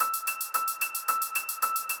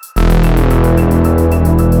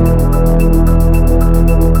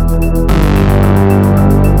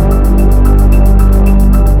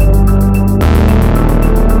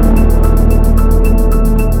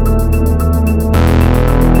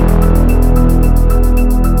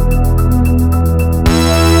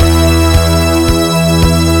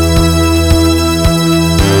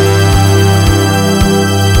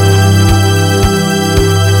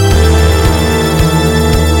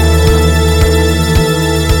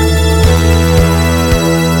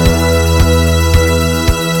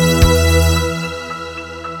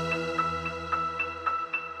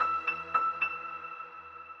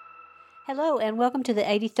welcome to the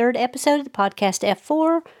 83rd episode of the podcast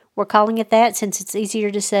F4. We're calling it that since it's easier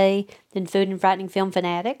to say than Food and Frightening Film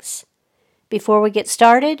Fanatics. Before we get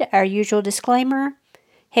started, our usual disclaimer: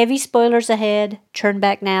 heavy spoilers ahead. Turn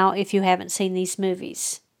back now if you haven't seen these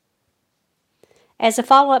movies. As a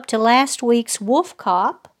follow-up to last week's Wolf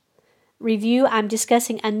Cop review, I'm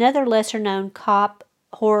discussing another lesser-known cop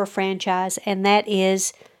horror franchise, and that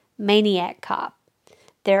is Maniac Cop.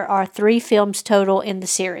 There are 3 films total in the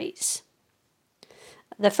series.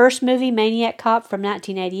 The first movie, Maniac Cop from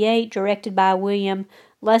 1988, directed by William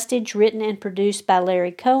Lustig, written and produced by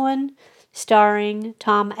Larry Cohen, starring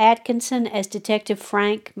Tom Atkinson as Detective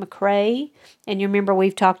Frank McRae. And you remember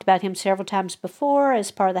we've talked about him several times before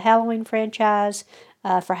as part of the Halloween franchise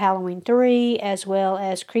for Halloween 3, as well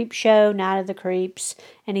as Creepshow, Night of the Creeps,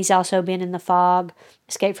 and he's also been in The Fog,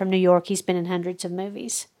 Escape from New York. He's been in hundreds of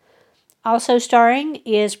movies. Also starring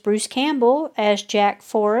is Bruce Campbell as Jack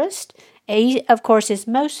Forrest. He, of course, is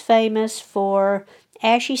most famous for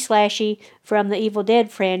Ashy Slashy from the Evil Dead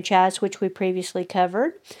franchise, which we previously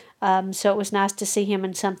covered. So it was nice to see him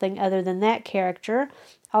in something other than that character.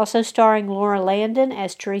 Also starring Laura Landon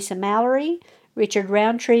as Teresa Mallory, Richard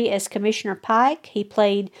Roundtree as Commissioner Pike. He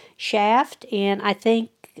played Shaft in, I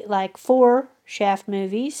think, like 4 Shaft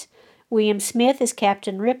movies. William Smith as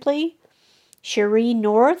Captain Ripley. Cherie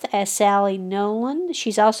North as Sally Nolan.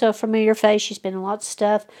 She's also a familiar face. She's been in lots of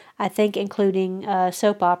stuff, I think, including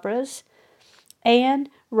soap operas. And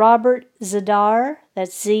Robert Z'Dar,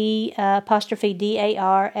 that's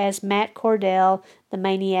Z''D''A''R, as Matt Cordell, the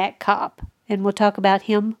Maniac Cop. And we'll talk about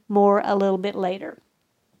him more a little bit later.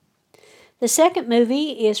 The second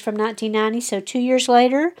movie is from 1990, so 2 years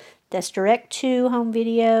later. That's direct-to home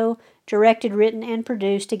video, directed, written, and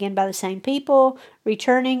produced, again by the same people.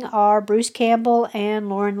 Returning are Bruce Campbell and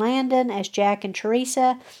Lauren Landon as Jack and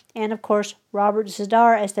Teresa, and of course Robert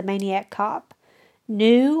Z'Dar as the Maniac Cop.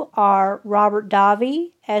 New are Robert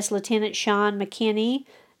Davi as Lieutenant Sean McKinney,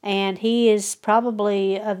 and he is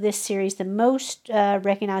probably, of this series, the most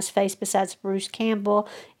recognized face besides Bruce Campbell.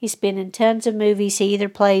 He's been in tons of movies. He either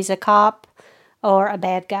plays a cop or a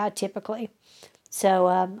bad guy, typically. So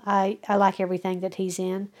I like everything that he's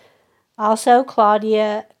in. Also,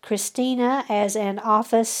 Claudia Christina as a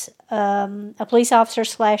police officer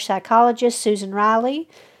 / psychologist, Susan Riley,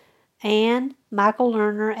 and Michael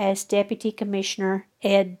Lerner as Deputy Commissioner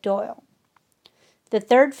Ed Doyle. The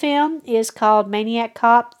third film is called Maniac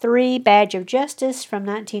Cop 3 Badge of Justice from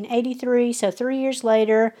 1983, so 3 years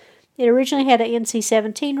later. It originally had an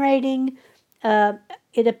NC-17 rating.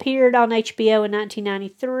 It appeared on HBO in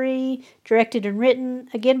 1993, directed and written,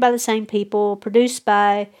 again by the same people, produced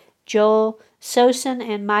by Joel Sosin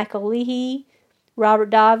and Michael Leahy. Robert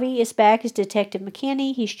Davi is back as Detective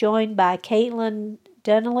McKinney. He's joined by Caitlin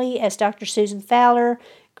Donnelly as Dr. Susan Fowler,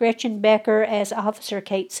 Gretchen Becker as Officer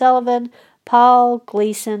Kate Sullivan, Paul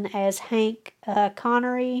Gleason as Hank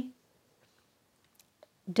Connery,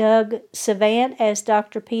 Doug Savant as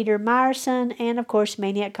Dr. Peter Meyerson, and of course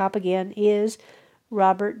Maniac Cop again is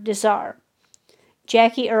Robert Z'Dar.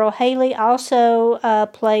 Jackie Earle Haley also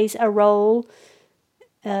plays a role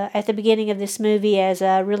at the beginning of this movie as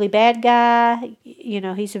a really bad guy. You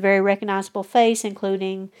know, he's a very recognizable face,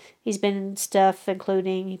 including, he's been in stuff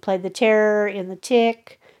including, he played the Terror in The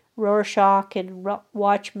Tick, Rorschach and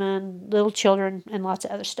Watchmen, Little Children, and lots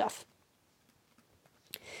of other stuff.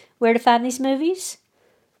 Where to find these movies?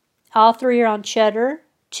 All 3 are on Shudder.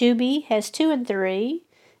 Tubi has 2 and 3.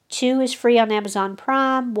 2 is free on Amazon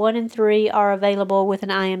Prime. 1 and 3 are available with an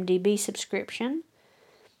IMDb subscription.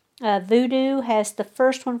 Vudu has the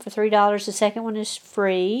first one for $3. The second one is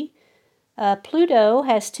free. Pluto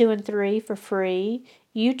has 2 and 3 for free.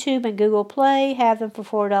 YouTube and Google Play have them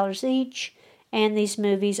for $4 each. And these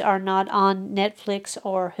movies are not on Netflix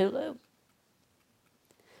or Hulu.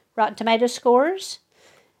 Rotten Tomatoes scores.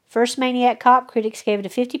 First Maniac Cop, critics gave it a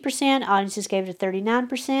 50%, audiences gave it a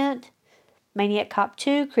 39%. Maniac Cop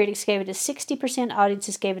 2, critics gave it a 60%,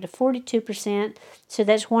 audiences gave it a 42%. So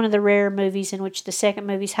that's one of the rare movies in which the second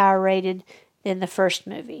movie is higher rated than the first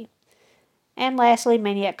movie. And lastly,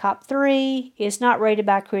 Maniac Cop 3 is not rated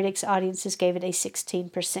by critics, audiences gave it a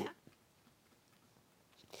 16%.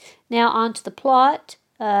 Now on to the plot.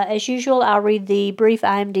 As usual, I'll read the brief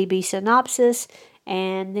IMDb synopsis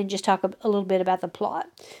and then just talk a little bit about the plot.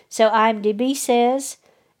 So IMDb says,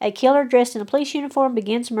 a killer dressed in a police uniform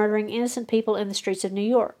begins murdering innocent people in the streets of New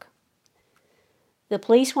York. The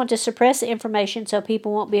police want to suppress the information so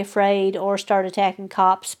people won't be afraid or start attacking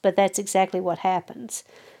cops, but that's exactly what happens.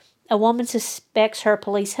 A woman suspects her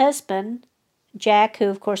police husband, Jack, who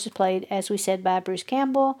of course is played, as we said, by Bruce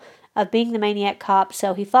Campbell, of being the maniac cop,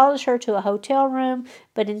 so he follows her to a hotel room,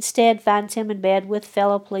 but instead finds him in bed with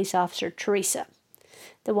fellow police officer Teresa.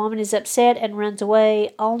 The woman is upset and runs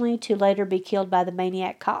away, only to later be killed by the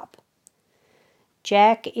maniac cop.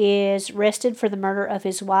 Jack is arrested for the murder of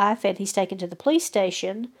his wife, and he's taken to the police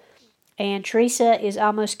station, and Teresa is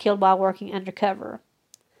almost killed while working undercover.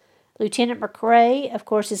 Lieutenant McRae, of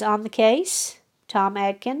course, is on the case, Tom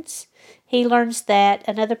Atkins. He learns that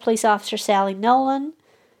another police officer, Sally Nolan,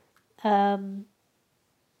 has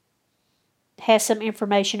some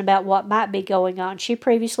information about what might be going on. She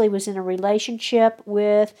previously was in a relationship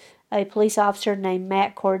with a police officer named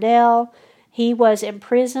Matt Cordell. He was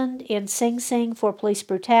imprisoned in Sing Sing for police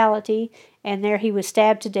brutality, and there he was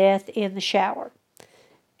stabbed to death in the shower.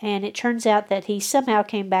 And it turns out that he somehow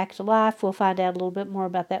came back to life. We'll find out a little bit more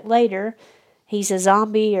about that later. He's a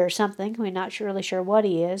zombie or something. We're not really sure what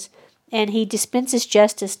he is. And he dispenses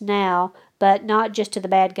justice now, but not just to the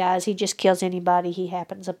bad guys. He just kills anybody he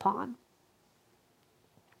happens upon.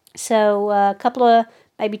 So a couple of,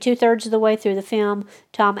 maybe 2/3 of the way through the film,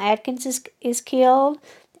 Tom Atkins is killed,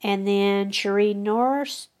 and then Sheree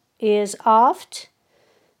Norris is offed,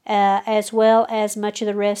 as well as much of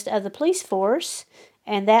the rest of the police force,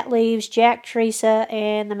 and that leaves Jack, Teresa,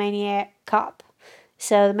 and the maniac cop.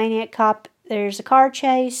 So the maniac cop, there's a car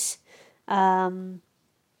chase.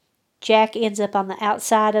 Jack ends up on the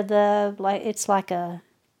outside of the, it's like a,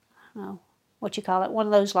 I don't know what you call it, one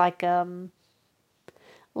of those like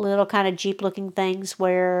little kind of Jeep-looking things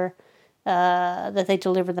where that they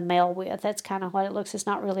deliver the mail with. That's kind of what it looks. It's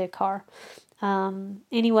not really a car.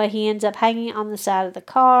 Anyway, he ends up hanging on the side of the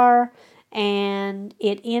car, and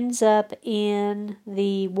it ends up in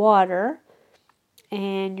the water,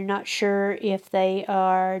 and you're not sure if they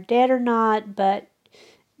are dead or not, but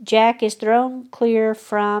Jack is thrown clear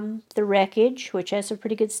from the wreckage, which has a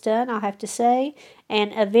pretty good stunt, I'll have to say,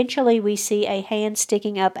 and eventually we see a hand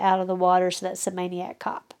sticking up out of the water, so that's the maniac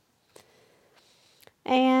cop.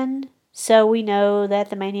 And so we know that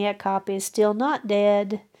the maniac cop is still not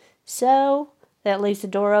dead, so that leaves the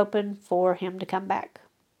door open for him to come back.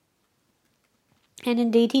 And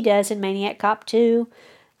indeed he does in Maniac Cop 2.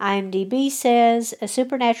 IMDb says, a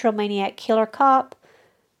supernatural maniac killer cop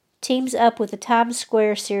teams up with a Times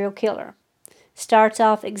Square serial killer. Starts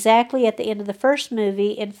off exactly at the end of the first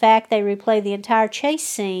movie. In fact, they replay the entire chase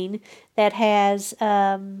scene that has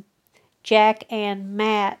Jack and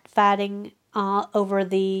Matt fighting over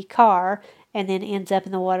the car, and then ends up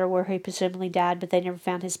in the water where he presumably died, but they never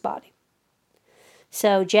found his body.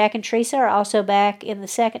 So Jack and Teresa are also back in the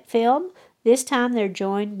second film. This time they're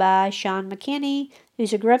joined by Sean McKinney,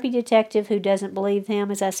 who's a grumpy detective who doesn't believe them.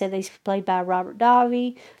 As I said, he's played by Robert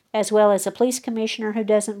Davi, as well as a police commissioner who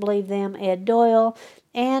doesn't believe them, Ed Doyle,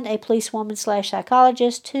 and a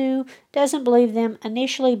policewoman/psychologist who doesn't believe them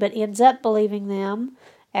initially but ends up believing them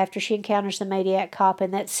after she encounters the maniac cop,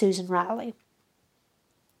 and that's Susan Riley.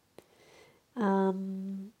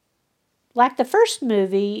 Like the first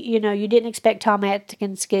movie, you didn't expect Tom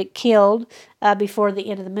Atkins to get killed before the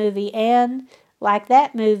end of the movie, and like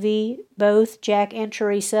that movie, both Jack and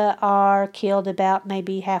Teresa are killed about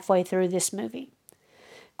maybe halfway through this movie.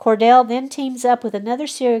 Cordell then teams up with another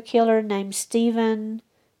serial killer named Stephen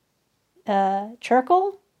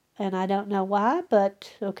Churchill, and I don't know why,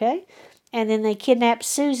 but okay. And then they kidnap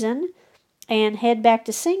Susan and head back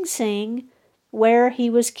to Sing Sing, where he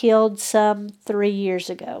was killed some 3 years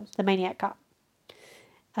ago, the maniac cop.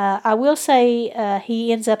 I will say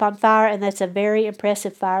he ends up on fire, and that's a very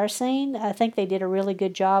impressive fire scene. I think they did a really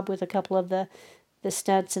good job with a couple of the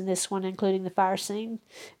stunts in this one, including the fire scene.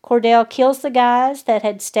 Cordell kills the guys that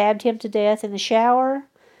had stabbed him to death in the shower,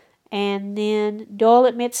 and then Doyle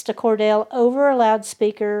admits to Cordell over a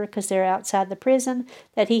loudspeaker, because they're outside the prison,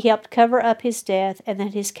 that he helped cover up his death and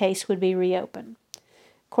that his case would be reopened.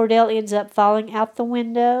 Cordell ends up falling out the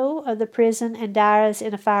window of the prison and dies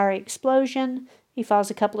in a fiery explosion. He falls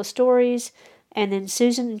a couple of stories, and then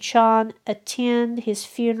Susan and Sean attend his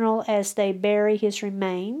funeral as they bury his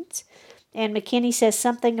remains. And McKinney says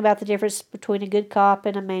something about the difference between a good cop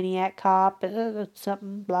and a maniac cop.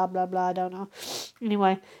 Something, blah, blah, blah, I don't know.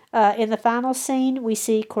 Anyway, in the final scene, we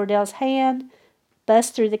see Cordell's hand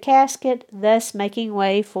bust through the casket, thus making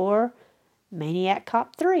way for Maniac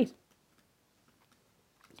Cop 3.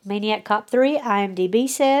 Maniac Cop 3, IMDb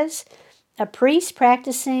says, a priest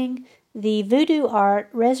practicing the voodoo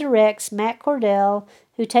art resurrects Matt Cordell,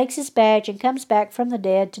 who takes his badge and comes back from the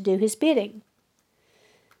dead to do his bidding.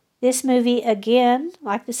 This movie, again,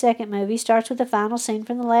 like the second movie, starts with the final scene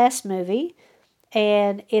from the last movie,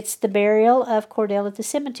 and it's the burial of Cordell at the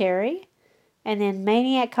cemetery, and then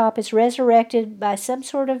Maniac Cop is resurrected by some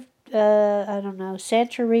sort of I don't know,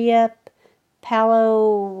 Santeria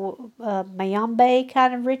Palo Mayombe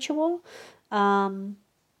kind of ritual. Um,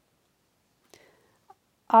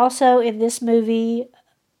 Also in this movie,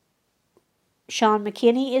 Sean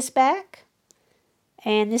McKinney is back.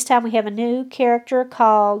 And this time we have a new character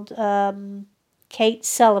called Kate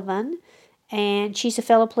Sullivan. And she's a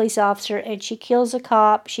fellow police officer and she kills a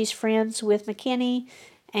cop. She's friends with McKinney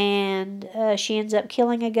and she ends up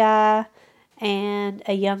killing a guy and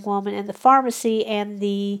a young woman in the pharmacy. And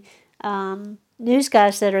the news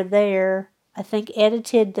guys that are there, I think,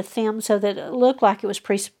 edited the film so that it looked like it was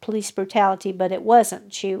police brutality, but it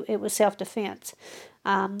wasn't. It was self-defense.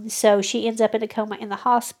 So she ends up in a coma in the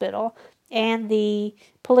hospital, and the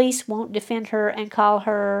police won't defend her and call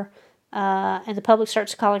her, and the public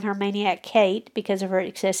starts calling her Maniac Kate because of her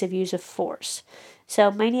excessive use of force.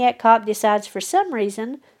 So Maniac Cop decides for some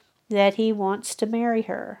reason that he wants to marry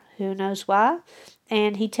her. Who knows why?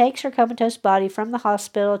 And he takes her comatose body from the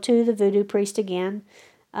hospital to the voodoo priest again.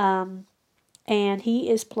 And he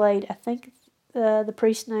is played, I think the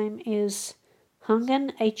priest's name is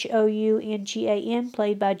Hungan, Houngan,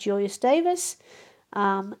 played by Julius Davis.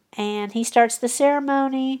 And he starts the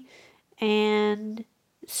ceremony, and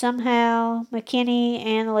somehow McKinney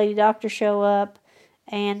and the lady doctor show up,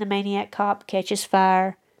 and the maniac cop catches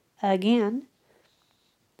fire again.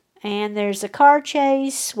 And there's a car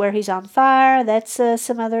chase where he's on fire. That's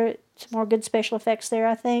some more good special effects there,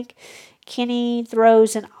 I think. McKinney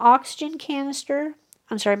throws an oxygen canister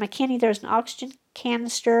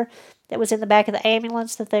that was in the back of the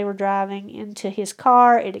ambulance that they were driving into his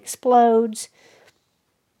car. It explodes.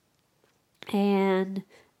 And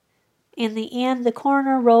in the end, the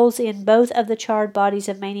coroner rolls in both of the charred bodies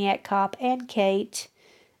of Maniac Cop and Kate.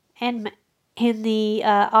 And in the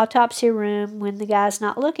autopsy room, when the guy's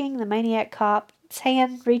not looking, the Maniac Cop's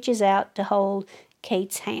hand reaches out to hold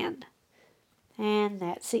Kate's hand. And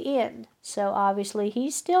that's the end. So obviously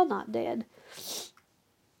he's still not dead.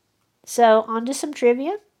 So on to some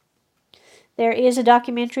trivia. There is a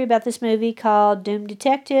documentary about this movie called Doomed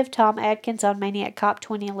Detective, Tom Atkins on Maniac Cop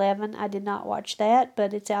 2011. I did not watch that,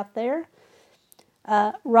 but it's out there.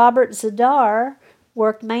 Robert Zadar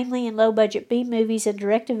worked mainly in low-budget B-movies and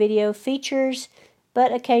direct-to-video features,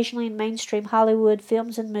 but occasionally in mainstream Hollywood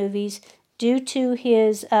films and movies due to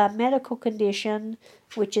his medical condition,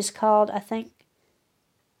 which is called, I think,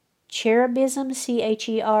 cherubism,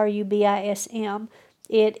 Cherubism.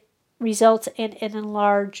 It results in an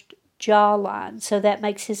enlarged jawline, so that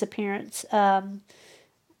makes his appearance,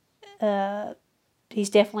 he's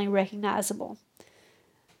definitely recognizable.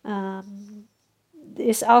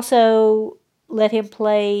 This also let him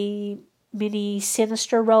play many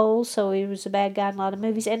sinister roles, so he was a bad guy in a lot of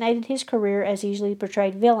movies, and aided his career as he usually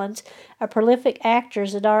portrayed villains. A prolific actor,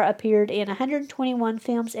 Zadar appeared in 121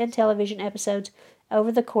 films and television episodes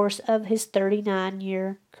over the course of his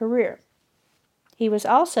 39-year career. He was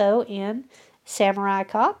also in Samurai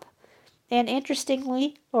Cop, and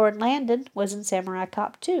interestingly, Lauren Landon was in Samurai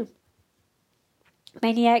Cop 2.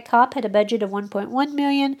 Maniac Cop had a budget of $1.1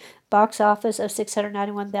 million, box office of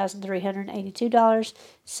 $691,382,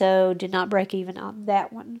 so did not break even on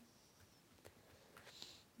that one.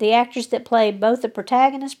 The actors that play both the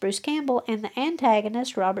protagonist, Bruce Campbell, and the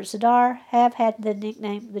antagonist, Robert Zadar, have had the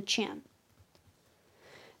nickname The Chin.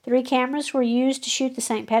 3 cameras were used to shoot the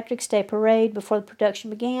St. Patrick's Day Parade before the production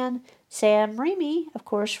began. Sam Raimi, of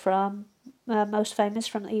course, most famous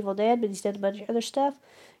from The Evil Dead, but he's done a bunch of other stuff,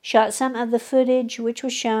 shot some of the footage which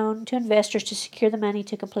was shown to investors to secure the money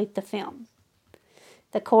to complete the film.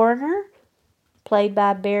 The coroner, played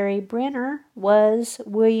by Barry Brenner, was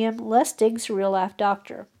William Lustig's real-life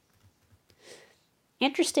doctor.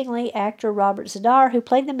 Interestingly, actor Robert Zadar, who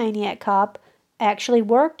played the Maniac Cop, actually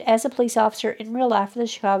worked as a police officer in real life for the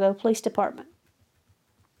Chicago Police Department.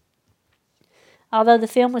 Although the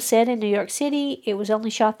film was set in New York City, it was only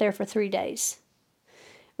shot there for 3 days.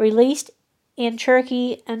 Released in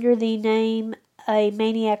Turkey under the name A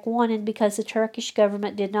Maniac Wanted because the Turkish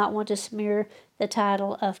government did not want to smear the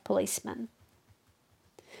title of policeman.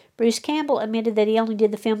 Bruce Campbell admitted that he only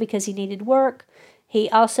did the film because he needed work. He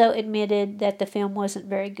also admitted that the film wasn't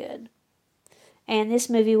very good. And this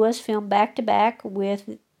movie was filmed back-to-back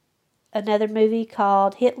with another movie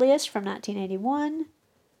called Hit List from 1981.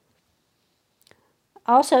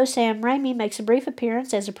 Also, Sam Raimi makes a brief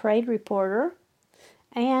appearance as a parade reporter,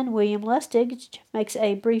 and William Lustig makes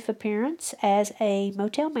a brief appearance as a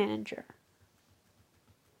motel manager.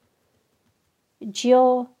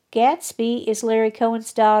 Jill Gatsby is Larry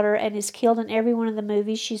Cohen's daughter and is killed in every one of the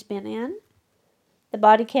movies she's been in. The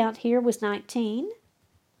body count here was 19.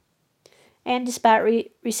 And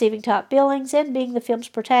despite receiving top billings and being the film's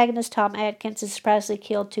protagonist, Tom Atkins is surprisingly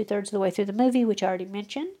killed 2/3 of the way through the movie, which I already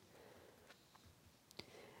mentioned.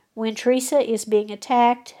 When Teresa is being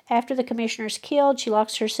attacked, after the commissioner is killed, she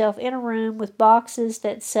locks herself in a room with boxes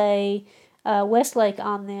that say Westlake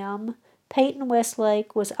on them. Peyton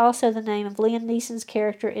Westlake was also the name of Liam Neeson's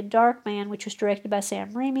character in Darkman, which was directed by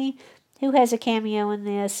Sam Raimi, who has a cameo in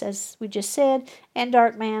this, as we just said, and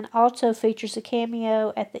Darkman also features a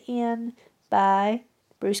cameo at the end by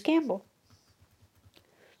Bruce Campbell.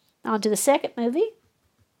 On to the second movie.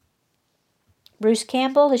 Bruce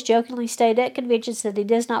Campbell has jokingly stated at conventions that he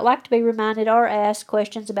does not like to be reminded or asked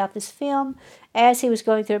questions about this film, as he was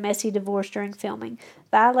going through a messy divorce during filming.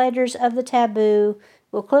 Violators of the taboo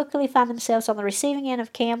will quickly find themselves on the receiving end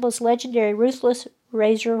of Campbell's legendary ruthless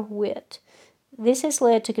razor wit. This has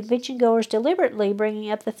led to convention goers deliberately bringing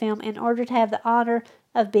up the film in order to have the honor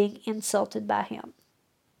of being insulted by him.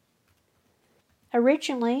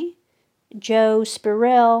 Originally, Joe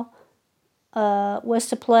Spirell was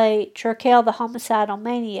to play Turkel the homicidal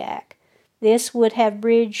maniac. This would have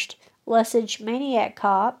bridged Lustige Maniac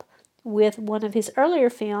Cop with one of his earlier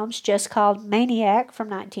films, just called Maniac from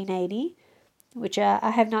 1980, which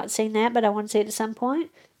I have not seen that, but I want to see it at some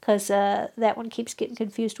point because that one keeps getting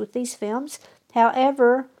confused with these films.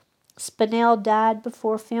 However, Spinell died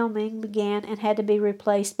before filming began and had to be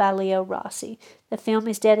replaced by Leo Rossi. The film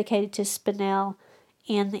is dedicated to Spinell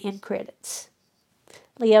in the end credits.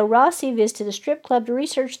 Leo Rossi visited a strip club to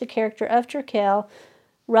research the character of Turkel.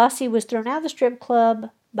 Rossi was thrown out of the strip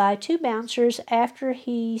club by two bouncers after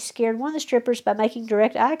he scared one of the strippers by making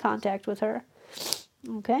direct eye contact with her.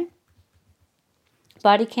 Okay.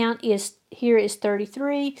 Body count is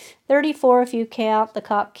 33, 34 if you count the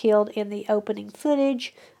cop killed in the opening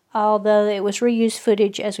footage, although it was reused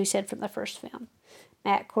footage, as we said, from the first film.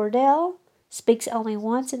 Matt Cordell speaks only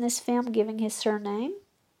once in this film, giving his surname.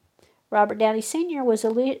 Robert Downey Sr. was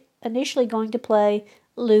initially going to play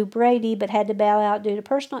Lou Brady, but had to bow out due to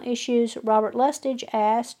personal issues. Robert Lustige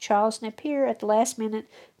asked Charles Napier at the last minute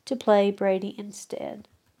to play Brady instead.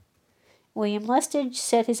 William Lustige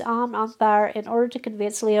set his arm on fire in order to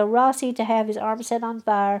convince Leo Rossi to have his arm set on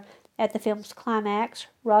fire at the film's climax.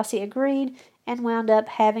 Rossi agreed and wound up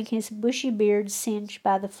having his bushy beard singed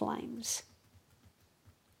by the flames.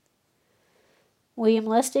 William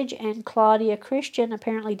Lustige and Claudia Christian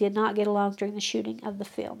apparently did not get along during the shooting of the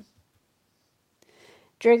film.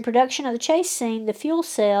 During production of the chase scene, the fuel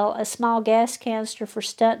cell, a small gas canister for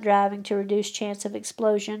stunt driving to reduce chance of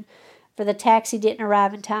explosion for the taxi, didn't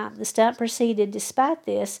arrive in time. The stunt proceeded despite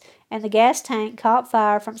this, and the gas tank caught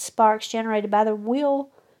fire from sparks generated by the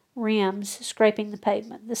wheel rims scraping the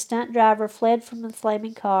pavement. The stunt driver fled from the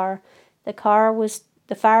flaming car. The fire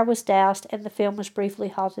was doused, and the film was briefly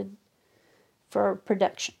halted for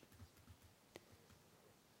production.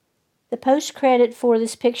 The post-credit for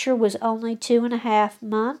this picture was only 2.5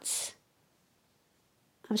 months.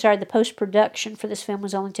 The post-production for this film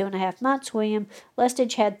was only 2.5 months. William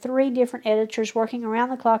Lustige had 3 different editors working around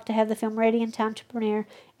the clock to have the film ready in time to premiere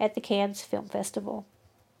at the Cannes Film Festival.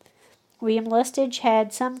 William Lustige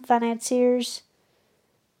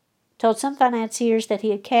told some financiers that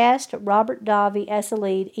he had cast Robert Davi as the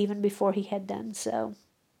lead even before he had done so.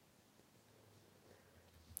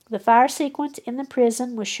 The fire sequence in the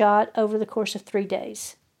prison was shot over the course of 3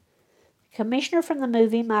 days. The commissioner from the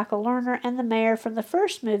movie, Michael Lerner, and the mayor from the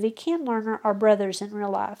first movie, Ken Lerner, are brothers in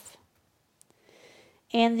real life.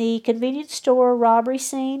 In the convenience store robbery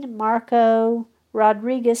scene, Marco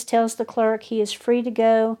Rodriguez tells the clerk he is free to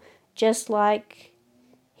go, just like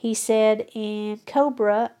he said in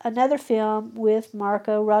Cobra, another film with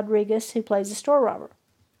Marco Rodriguez, who plays a store robber.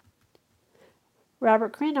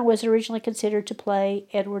 Robert Crenna was originally considered to play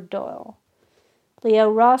Edward Doyle.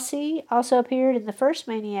 Leo Rossi also appeared in the first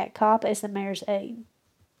Maniac Cop as the mayor's aide.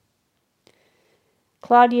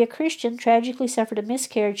 Claudia Christian tragically suffered a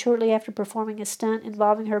miscarriage shortly after performing a stunt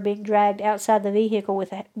involving her being dragged outside the vehicle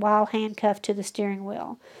while handcuffed to the steering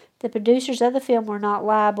wheel. The producers of the film were not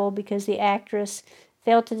liable because the actress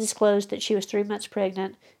failed to disclose that she was 3 months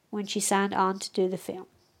pregnant when she signed on to do the film.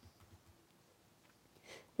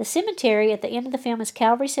 The cemetery at the end of the film is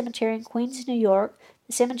Calvary Cemetery in Queens, New York.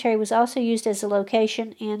 The cemetery was also used as a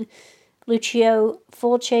location in Lucio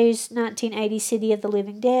Fulci's 1980 City of the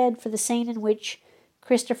Living Dead for the scene in which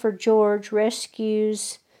Christopher George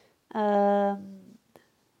rescues Catriona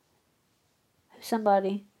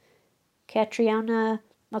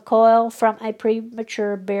McCoyle from a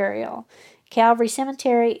premature burial. Calvary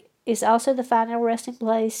Cemetery is also the final resting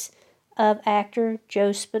place of actor Joe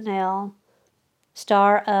Spinell,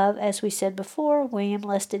 star of, as we said before, William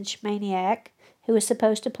Lustige Maniac, who is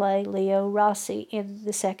supposed to play Leo Rossi in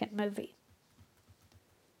the second movie.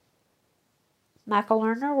 Michael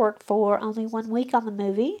Lerner worked for only 1 week on the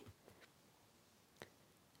movie.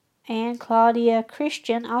 And Claudia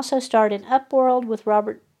Christian also starred in Upworld with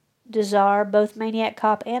Robert Dazar. Both Maniac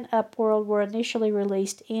Cop and Upworld were initially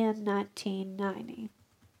released in 1990.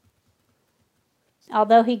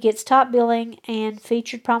 Although he gets top billing and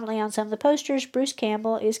featured prominently on some of the posters, Bruce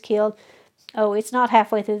Campbell is killed. Oh, it's not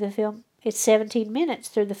halfway through the film. It's 17 minutes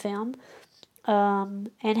through the film,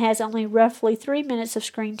 and has only roughly 3 minutes of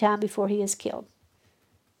screen time before he is killed.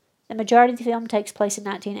 The majority of the film takes place in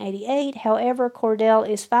 1988. However, Cordell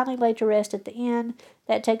is finally laid to rest at the end.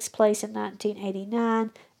 That takes place in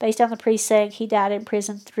 1989, based on the priest saying he died in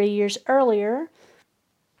prison 3 years earlier,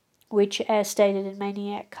 which, as stated in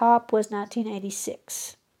Maniac Cop, was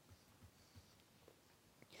 1986.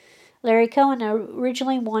 Larry Cohen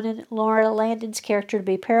originally wanted Laura Landon's character to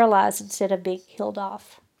be paralyzed instead of being killed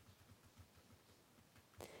off.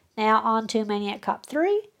 Now on to Maniac Cop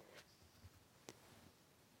 3.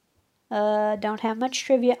 Don't have much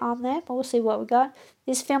trivia on that, but we'll see what we got.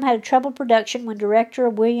 This film had a troubled production when director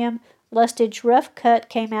William Lustige's rough cut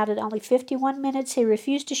came out at only 51 minutes. He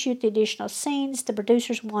refused to shoot the additional scenes the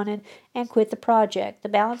producers wanted and quit the project. The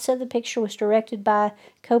balance of the picture was directed by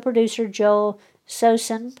co-producer Joel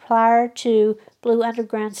Sosin. Prior to Blue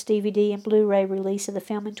Underground's DVD and Blu-ray release of the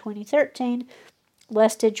film in 2013,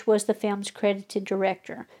 Lustige was the film's credited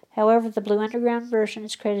director. However, the Blue Underground version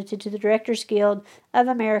is credited to the Directors Guild of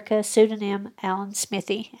America pseudonym Alan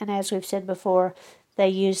Smithee. And as we've said before, they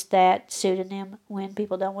use that pseudonym when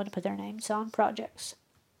people don't want to put their names on projects.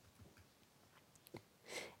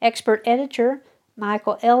 Expert editor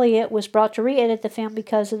Michael Elliott was brought to re-edit the film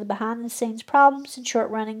because of the behind-the-scenes problems and short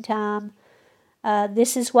running time.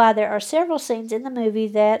 This is why there are several scenes in the movie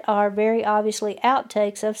that are very obviously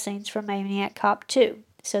outtakes of scenes from Maniac Cop 2.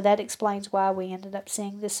 So that explains why we ended up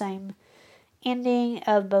seeing the same ending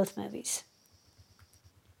of both movies.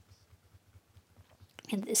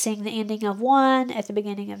 And seeing the ending of 1 at the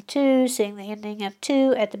beginning of 2, seeing the ending of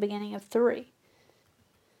 2 at the beginning of 3.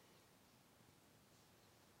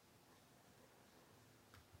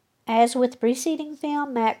 As with the preceding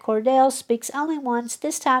film, Matt Cordell speaks only once,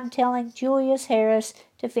 this time telling Julius Harris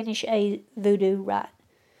to finish a voodoo rite.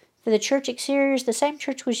 For the church exteriors, the same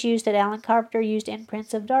church was used that Alan Carpenter used in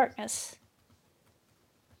Prince of Darkness.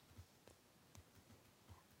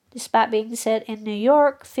 Despite being set in New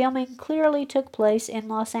York, filming clearly took place in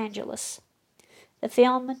Los Angeles. The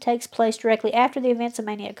film takes place directly after the events of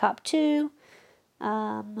Maniac Cop 2,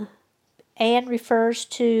 and refers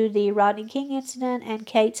to the Rodney King incident, and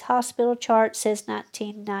Kate's hospital chart says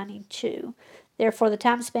 1992. Therefore, the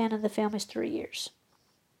time span of the film is 3 years.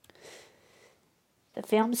 The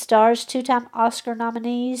film stars 2-time Oscar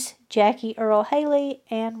nominees Jackie Earle Haley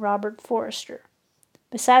and Robert Forster.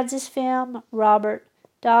 Besides this film, Robert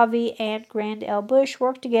Davi and Grand L. Bush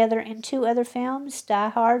worked together in 2 other films, Die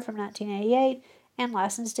Hard from 1988 and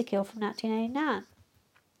License to Kill from 1989.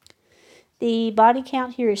 The body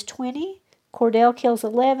count here is 20. Cordell kills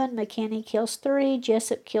 11, McKinney kills 3,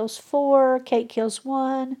 Jessup kills 4, Kate kills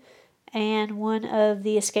 1, and one of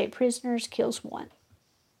the escaped prisoners kills 1.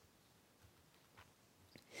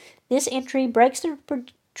 This entry breaks the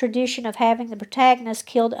tradition of having the protagonist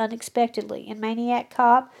killed unexpectedly. In Maniac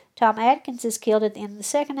Cop, Tom Atkins is killed at the end of the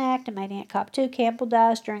second act. In Maniac Cop 2, Campbell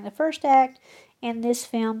dies during the first act. In this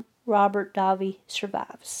film, Robert Davi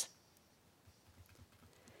survives.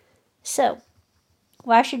 So,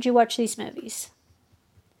 why should you watch these movies?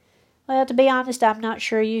 Well, to be honest, I'm not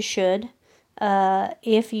sure you should.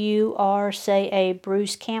 If you are, say, a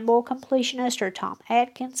Bruce Campbell completionist or Tom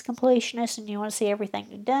Atkins completionist and you want to see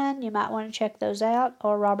everything done, you might want to check those out,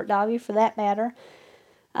 or Robert Davi for that matter.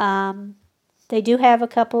 They do have a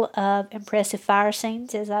couple of impressive fire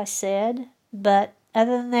scenes, as I said, but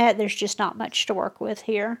other than that, there's just not much to work with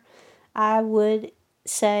here. I would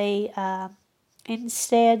say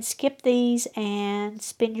instead skip these and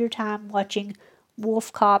spend your time watching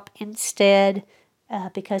Wolf Cop instead,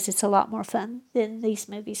 because it's a lot more fun than these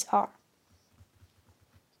movies are.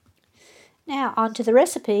 Now, on to the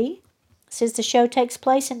recipe. Since the show takes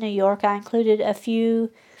place in New York, I included a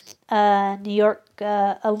few New York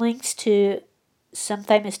links to some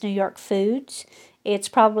famous New York foods. It's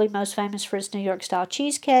probably most famous for its New York style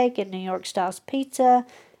cheesecake and New York style pizza,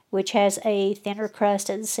 which has a thinner crust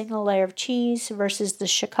and a single layer of cheese versus the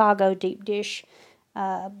Chicago deep dish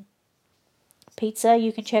pizza.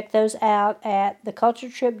 You can check those out at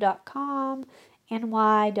theculturetrip.com,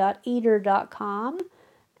 ny.eater.com,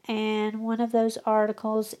 and one of those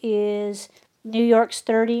articles is New York's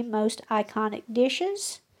 30 most iconic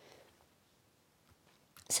dishes.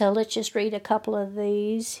 So let's just read a couple of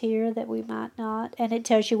these here that we might not. And it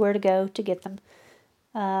tells you where to go to get them.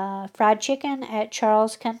 Fried chicken at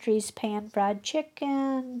Charles Country's Pan Fried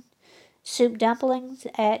Chicken. Soup dumplings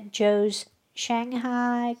at Joe's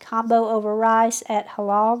Shanghai. Combo over rice at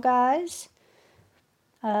Halal Guys.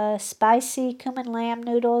 Spicy cumin lamb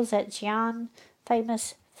noodles at Xi'an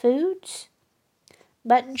Famous Foods.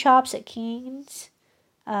 Mutton chops at King's.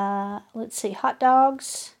 Let's see, hot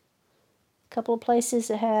dogs. A couple of places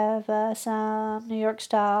that have some New York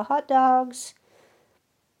style hot dogs.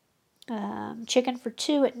 Chicken for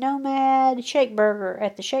two at Nomad. Shake Burger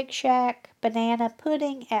at the Shake Shack. Banana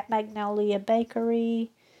pudding at Magnolia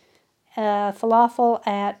Bakery. Falafel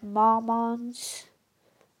at Mamon's.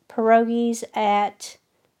 Pierogies at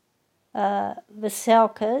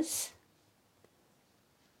Veselka's.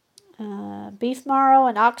 Beef marrow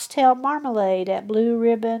and oxtail marmalade at Blue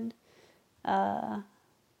Ribbon.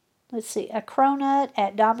 Let's see, a cronut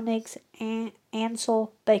at Dominique's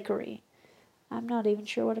Ansel Bakery. I'm not even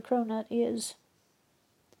sure what a cronut is.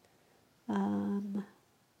 But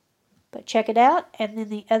check it out. And then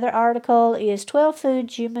the other article is 12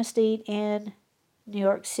 foods you must eat in New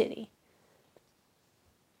York City.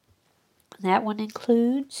 That one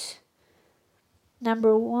includes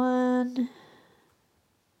number 1.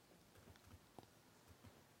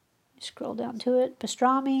 Scroll down to it.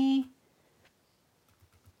 Pastrami.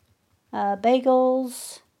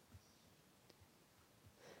 Bagels.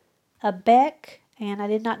 A Beck. And I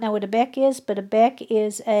did not know what a Beck is, but a Beck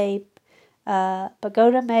is a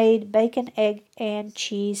pagoda-made bacon, egg, and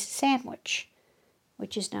cheese sandwich,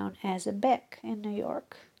 which is known as a Beck in New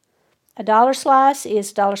York. A dollar slice is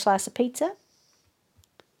a dollar slice of pizza.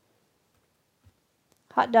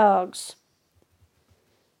 Hot dogs.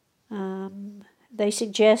 They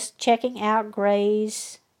suggest checking out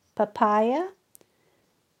Gray's Papaya.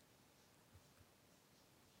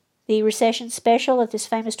 The recession special at this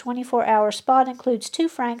famous 24-hour spot includes 2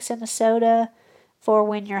 francs and a soda for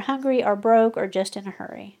when you're hungry or broke or just in a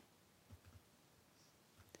hurry.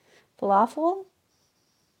 Falafel.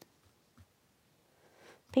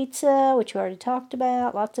 Pizza, which we already talked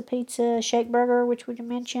about. Lots of pizza. Shake Burger, which we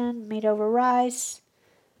mentioned. Meat over rice.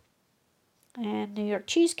 And New York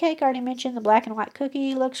cheesecake, already mentioned. The black and white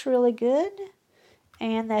cookie looks really good.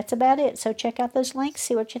 And that's about it. So check out those links.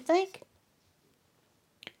 See what you think.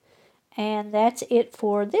 And that's it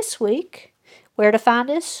for this week. Where to find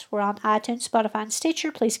us? We're on iTunes, Spotify, and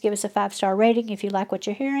Stitcher. Please give us a 5-star rating if you like what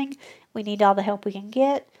you're hearing. We need all the help we can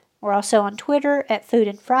get. We're also on Twitter at Food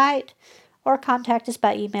and Fright, or contact us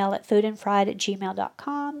by email at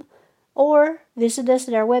foodandfright@gmail.com, or visit us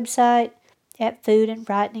at our website at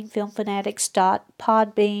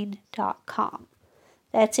foodandfrighteningfilmfanatics.podbean.com.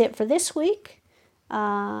 That's it for this week.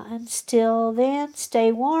 Until then,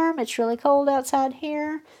 stay warm. It's really cold outside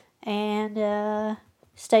here. And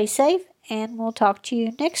stay safe. And we'll talk to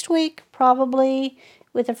you next week, probably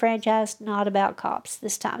with a franchise not about cops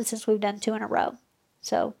this time, since we've done 2 in a row.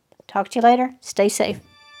 So, talk to you later. Stay safe.